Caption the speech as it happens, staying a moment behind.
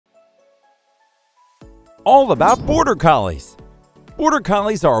all about Border Collies. Border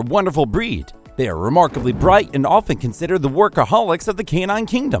Collies are a wonderful breed. They are remarkably bright and often considered the workaholics of the canine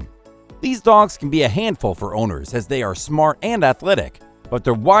kingdom. These dogs can be a handful for owners as they are smart and athletic, but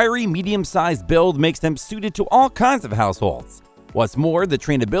their wiry, medium-sized build makes them suited to all kinds of households. What's more, the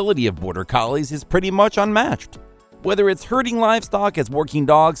trainability of Border Collies is pretty much unmatched. Whether it's herding livestock as working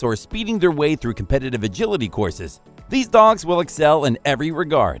dogs or speeding their way through competitive agility courses, these dogs will excel in every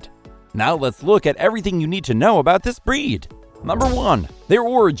regard. Now let's look at everything you need to know about this breed. Number 1. Their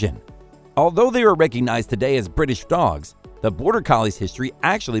origin. Although they are recognized today as British dogs, the Border Collie's history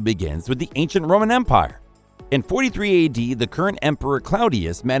actually begins with the ancient Roman Empire. In 43 AD, the current Emperor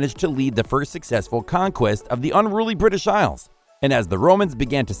Claudius managed to lead the first successful conquest of the unruly British Isles, and as the Romans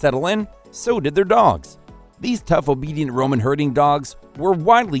began to settle in, so did their dogs. These tough, obedient Roman herding dogs were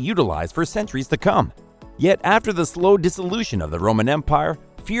widely utilized for centuries to come. Yet after the slow dissolution of the Roman Empire,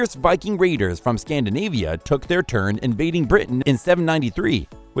 fierce Viking raiders from Scandinavia took their turn invading Britain in 793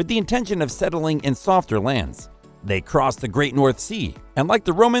 with the intention of settling in softer lands. They crossed the Great North Sea and, like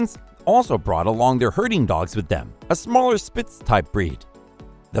the Romans, also brought along their herding dogs with them, a smaller Spitz-type breed.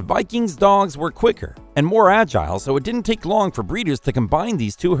 The Vikings' dogs were quicker and more agile, so it didn't take long for breeders to combine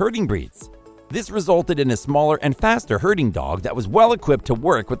these two herding breeds. This resulted in a smaller and faster herding dog that was well equipped to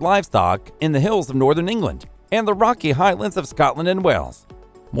work with livestock in the hills of northern England and the rocky highlands of Scotland and Wales.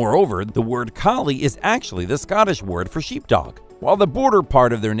 Moreover, the word collie is actually the Scottish word for sheepdog, while the border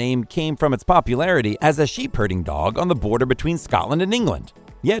part of their name came from its popularity as a sheep herding dog on the border between Scotland and England.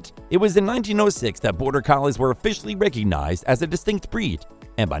 Yet, it was in 1906 that Border Collies were officially recognized as a distinct breed,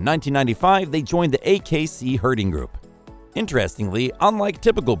 and by 1995 they joined the AKC herding group. Interestingly, unlike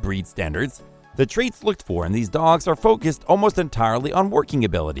typical breed standards, the traits looked for in these dogs are focused almost entirely on working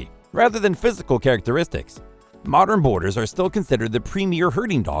ability, rather than physical characteristics. Modern Borders are still considered the premier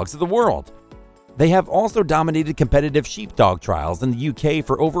herding dogs of the world. They have also dominated competitive sheepdog trials in the UK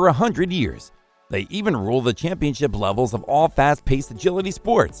for over 100 years. They even rule the championship levels of all fast-paced agility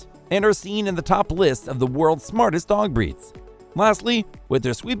sports and are seen in the top list of the world's smartest dog breeds. Lastly, with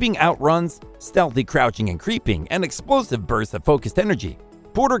their sweeping outruns, stealthy crouching and creeping, and explosive bursts of focused energy,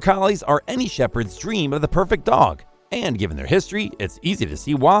 Border Collies are any shepherd's dream of the perfect dog, and given their history, it's easy to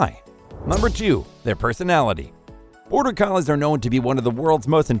see why. Number 2. Their personality. Border Collies are known to be one of the world's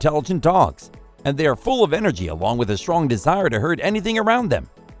most intelligent dogs, and they are full of energy along with a strong desire to herd anything around them.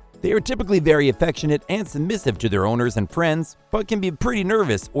 They are typically very affectionate and submissive to their owners and friends, but can be pretty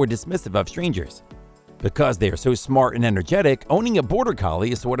nervous or dismissive of strangers. Because they are so smart and energetic, owning a Border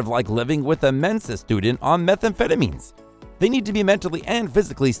Collie is sort of like living with a Mensa student on methamphetamines. They need to be mentally and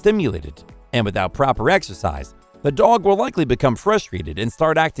physically stimulated, and without proper exercise, the dog will likely become frustrated and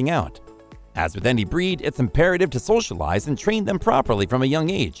start acting out. As with any breed, it's imperative to socialize and train them properly from a young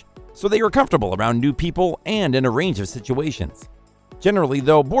age, so they are comfortable around new people and in a range of situations. Generally,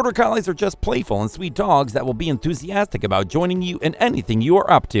 though, Border Collies are just playful and sweet dogs that will be enthusiastic about joining you in anything you are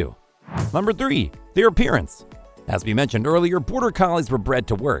up to. Number 3. Their appearance. As we mentioned earlier, Border Collies were bred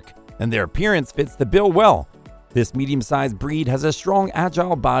to work, and their appearance fits the bill well. This medium-sized breed has a strong,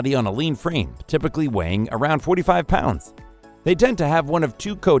 agile body on a lean frame, typically weighing around 45 pounds. They tend to have one of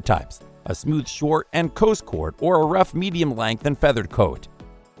two coat types, a smooth short and coast coat or a rough medium length and feathered coat.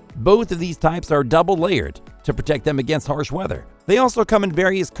 Both of these types are double-layered to protect them against harsh weather. They also come in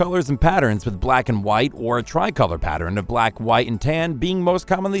various colors and patterns, with black and white or a tricolor pattern of black, white, and tan being most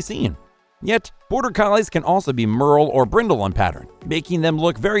commonly seen. Yet, Border Collies can also be merle or brindle in pattern, making them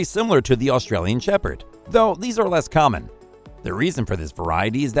look very similar to the Australian Shepherd, though these are less common. The reason for this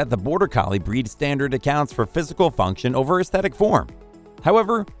variety is that the Border Collie breed standard accounts for physical function over aesthetic form.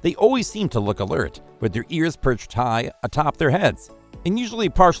 However, they always seem to look alert, with their ears perched high atop their heads, and usually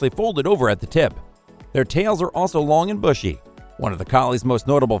partially folded over at the tip. Their tails are also long and bushy. One of the Collie's most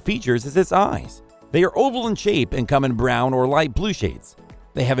notable features is its eyes. They are oval in shape and come in brown or light blue shades.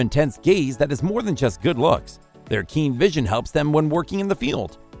 They have intense gaze that is more than just good looks. Their keen vision helps them when working in the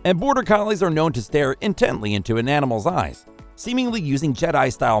field, and Border Collies are known to stare intently into an animal's eyes, seemingly using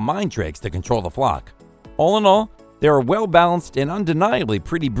Jedi-style mind tricks to control the flock. All in all, they are a well-balanced and undeniably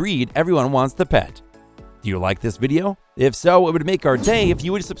pretty breed everyone wants to pet. Do you like this video? If so, it would make our day if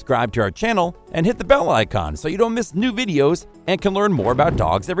you would subscribe to our channel and hit the bell icon so you don't miss new videos and can learn more about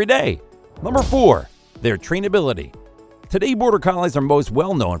dogs every day. Number 4. Their trainability. Today, Border Collies are most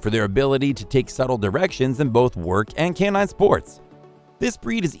well known for their ability to take subtle directions in both work and canine sports. This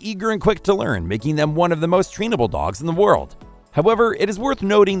breed is eager and quick to learn, making them one of the most trainable dogs in the world. However, it is worth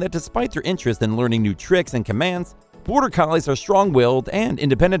noting that despite their interest in learning new tricks and commands, Border Collies are strong-willed and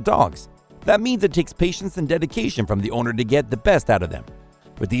independent dogs. That means it takes patience and dedication from the owner to get the best out of them.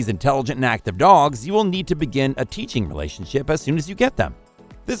 With these intelligent and active dogs, you will need to begin a teaching relationship as soon as you get them.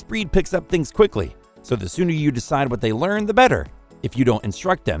 This breed picks up things quickly, so the sooner you decide what they learn, the better. If you don't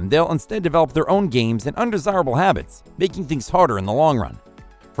instruct them, they'll instead develop their own games and undesirable habits, making things harder in the long run.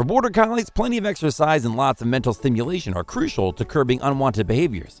 For Border Collies, plenty of exercise and lots of mental stimulation are crucial to curbing unwanted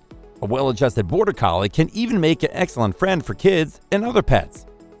behaviors. A well-adjusted Border Collie can even make an excellent friend for kids and other pets.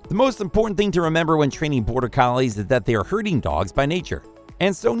 The most important thing to remember when training Border Collies is that they are herding dogs by nature,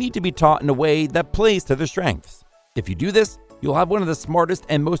 and so need to be taught in a way that plays to their strengths. If you do this, you'll have one of the smartest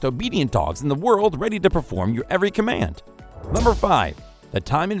and most obedient dogs in the world ready to perform your every command. Number 5. The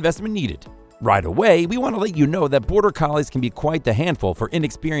time investment needed. Right away, we want to let you know that Border Collies can be quite the handful for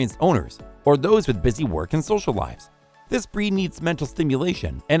inexperienced owners or those with busy work and social lives. This breed needs mental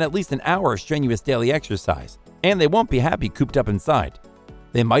stimulation and at least an hour of strenuous daily exercise, and they won't be happy cooped up inside.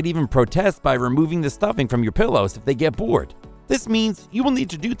 They might even protest by removing the stuffing from your pillows if they get bored. This means you will need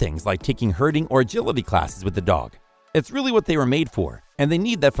to do things like taking herding or agility classes with the dog. It's really what they were made for, and they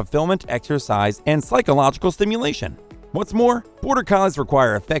need that fulfillment, exercise, and psychological stimulation. What's more, Border Collies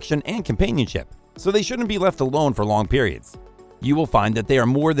require affection and companionship, so they shouldn't be left alone for long periods. You will find that they are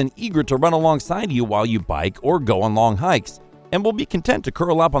more than eager to run alongside you while you bike or go on long hikes, and will be content to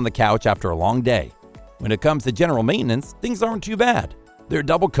curl up on the couch after a long day. When it comes to general maintenance, things aren't too bad. Their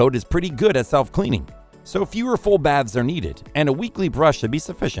double coat is pretty good at self-cleaning, so fewer full baths are needed, and a weekly brush should be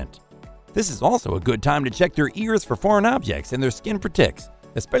sufficient. This is also a good time to check their ears for foreign objects and their skin for ticks,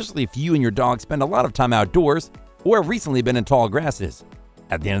 especially if you and your dog spend a lot of time outdoors or have recently been in tall grasses.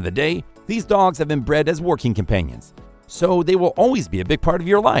 At the end of the day, these dogs have been bred as working companions, so they will always be a big part of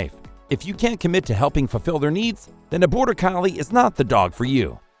your life. If you can't commit to helping fulfill their needs, then a Border Collie is not the dog for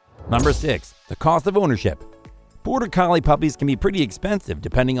you. Number 6. The cost of ownership. Border Collie puppies can be pretty expensive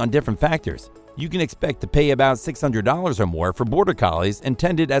depending on different factors. You can expect to pay about $600 or more for Border Collies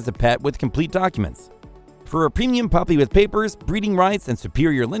intended as a pet with complete documents. For a premium puppy with papers, breeding rights, and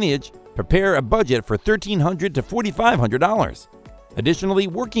superior lineage, prepare a budget for $1,300 to $4,500. Additionally,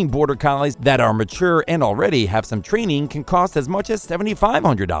 working Border Collies that are mature and already have some training can cost as much as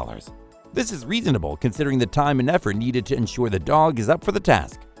 $7,500. This is reasonable considering the time and effort needed to ensure the dog is up for the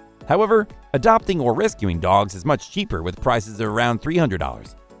task. However, adopting or rescuing dogs is much cheaper with prices of around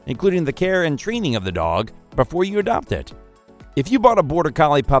 $300, including the care and training of the dog before you adopt it. If you bought a Border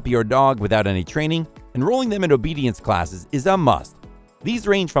Collie puppy or dog without any training, enrolling them in obedience classes is a must. These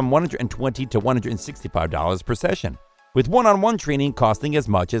range from $120 to $165 per session, with one-on-one training costing as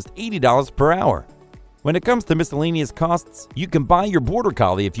much as $80 per hour. When it comes to miscellaneous costs, you can buy your Border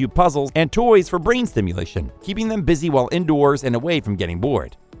Collie a few puzzles and toys for brain stimulation, keeping them busy while indoors and away from getting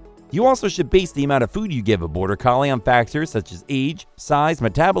bored. You also should base the amount of food you give a Border Collie on factors such as age, size,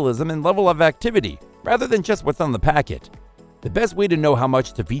 metabolism, and level of activity, rather than just what's on the packet. The best way to know how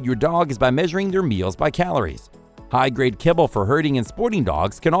much to feed your dog is by measuring their meals by calories. High-grade kibble for herding and sporting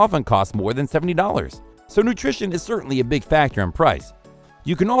dogs can often cost more than $70, so nutrition is certainly a big factor in price.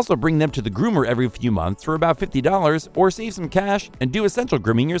 You can also bring them to the groomer every few months for about $50 or save some cash and do essential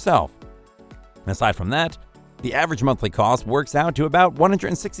grooming yourself. Aside from that, the average monthly cost works out to about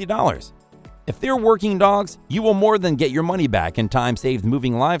 $160. If they're working dogs, you will more than get your money back in time saved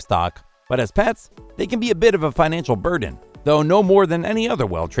moving livestock, but as pets, they can be a bit of a financial burden, though no more than any other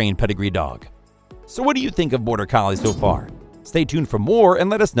well-trained pedigree dog. So what do you think of Border Collies so far? Stay tuned for more and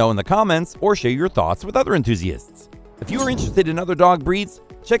let us know in the comments or share your thoughts with other enthusiasts. If you are interested in other dog breeds,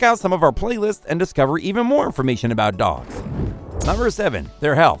 check out some of our playlists and discover even more information about dogs. Number 7.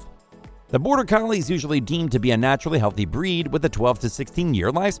 Their health. The Border Collie is usually deemed to be a naturally healthy breed with a 12 to 16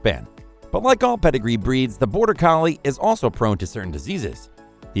 year lifespan. But like all pedigree breeds, the Border Collie is also prone to certain diseases.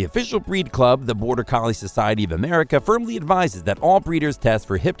 The official breed club, the Border Collie Society of America, firmly advises that all breeders test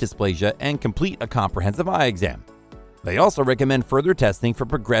for hip dysplasia and complete a comprehensive eye exam. They also recommend further testing for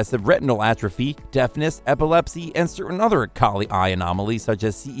progressive retinal atrophy, deafness, epilepsy, and certain other collie eye anomalies such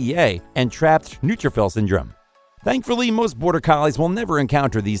as CEA and trapped neutrophil syndrome. Thankfully, most Border Collies will never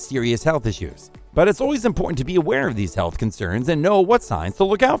encounter these serious health issues, but it's always important to be aware of these health concerns and know what signs to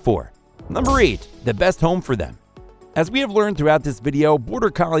look out for. Number 8. The best home for them. As we have learned throughout this video, Border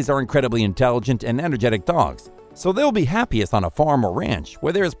Collies are incredibly intelligent and energetic dogs, so they'll be happiest on a farm or ranch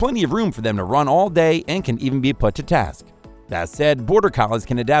where there is plenty of room for them to run all day and can even be put to task. That said, Border Collies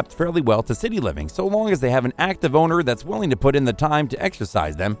can adapt fairly well to city living so long as they have an active owner that's willing to put in the time to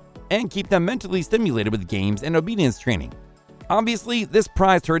exercise them and keep them mentally stimulated with games and obedience training. Obviously, this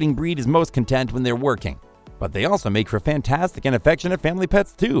prized herding breed is most content when they're working, but they also make for fantastic and affectionate family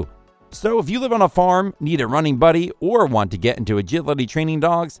pets too. So if you live on a farm, need a running buddy, or want to get into agility training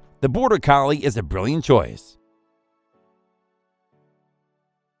dogs, the Border Collie is a brilliant choice.